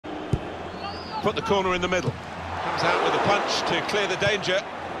put the corner in the middle. Comes out with a punch to clear the danger.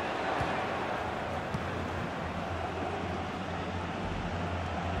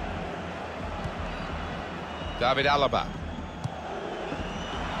 David Alaba.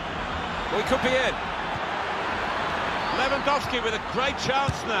 We could be in. Lewandowski with a great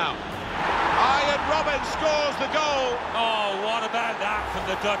chance now. Ian Robin scores the goal. Oh, what about that from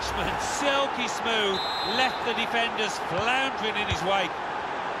the Dutchman? Silky smooth, left the defenders floundering in his wake.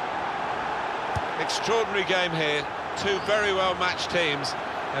 Extraordinary game here. Two very well matched teams,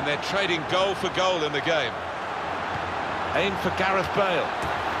 and they're trading goal for goal in the game. Aim for Gareth Bale.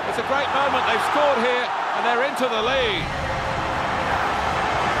 It's a great moment. They've scored here, and they're into the lead.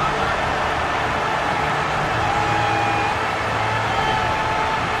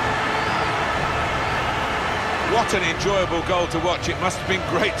 What an enjoyable goal to watch. It must have been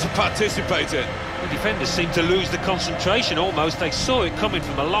great to participate in. The defenders seemed to lose the concentration almost. They saw it coming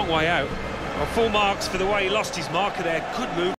from a long way out. Well, full marks for the way he lost his marker there. Good move.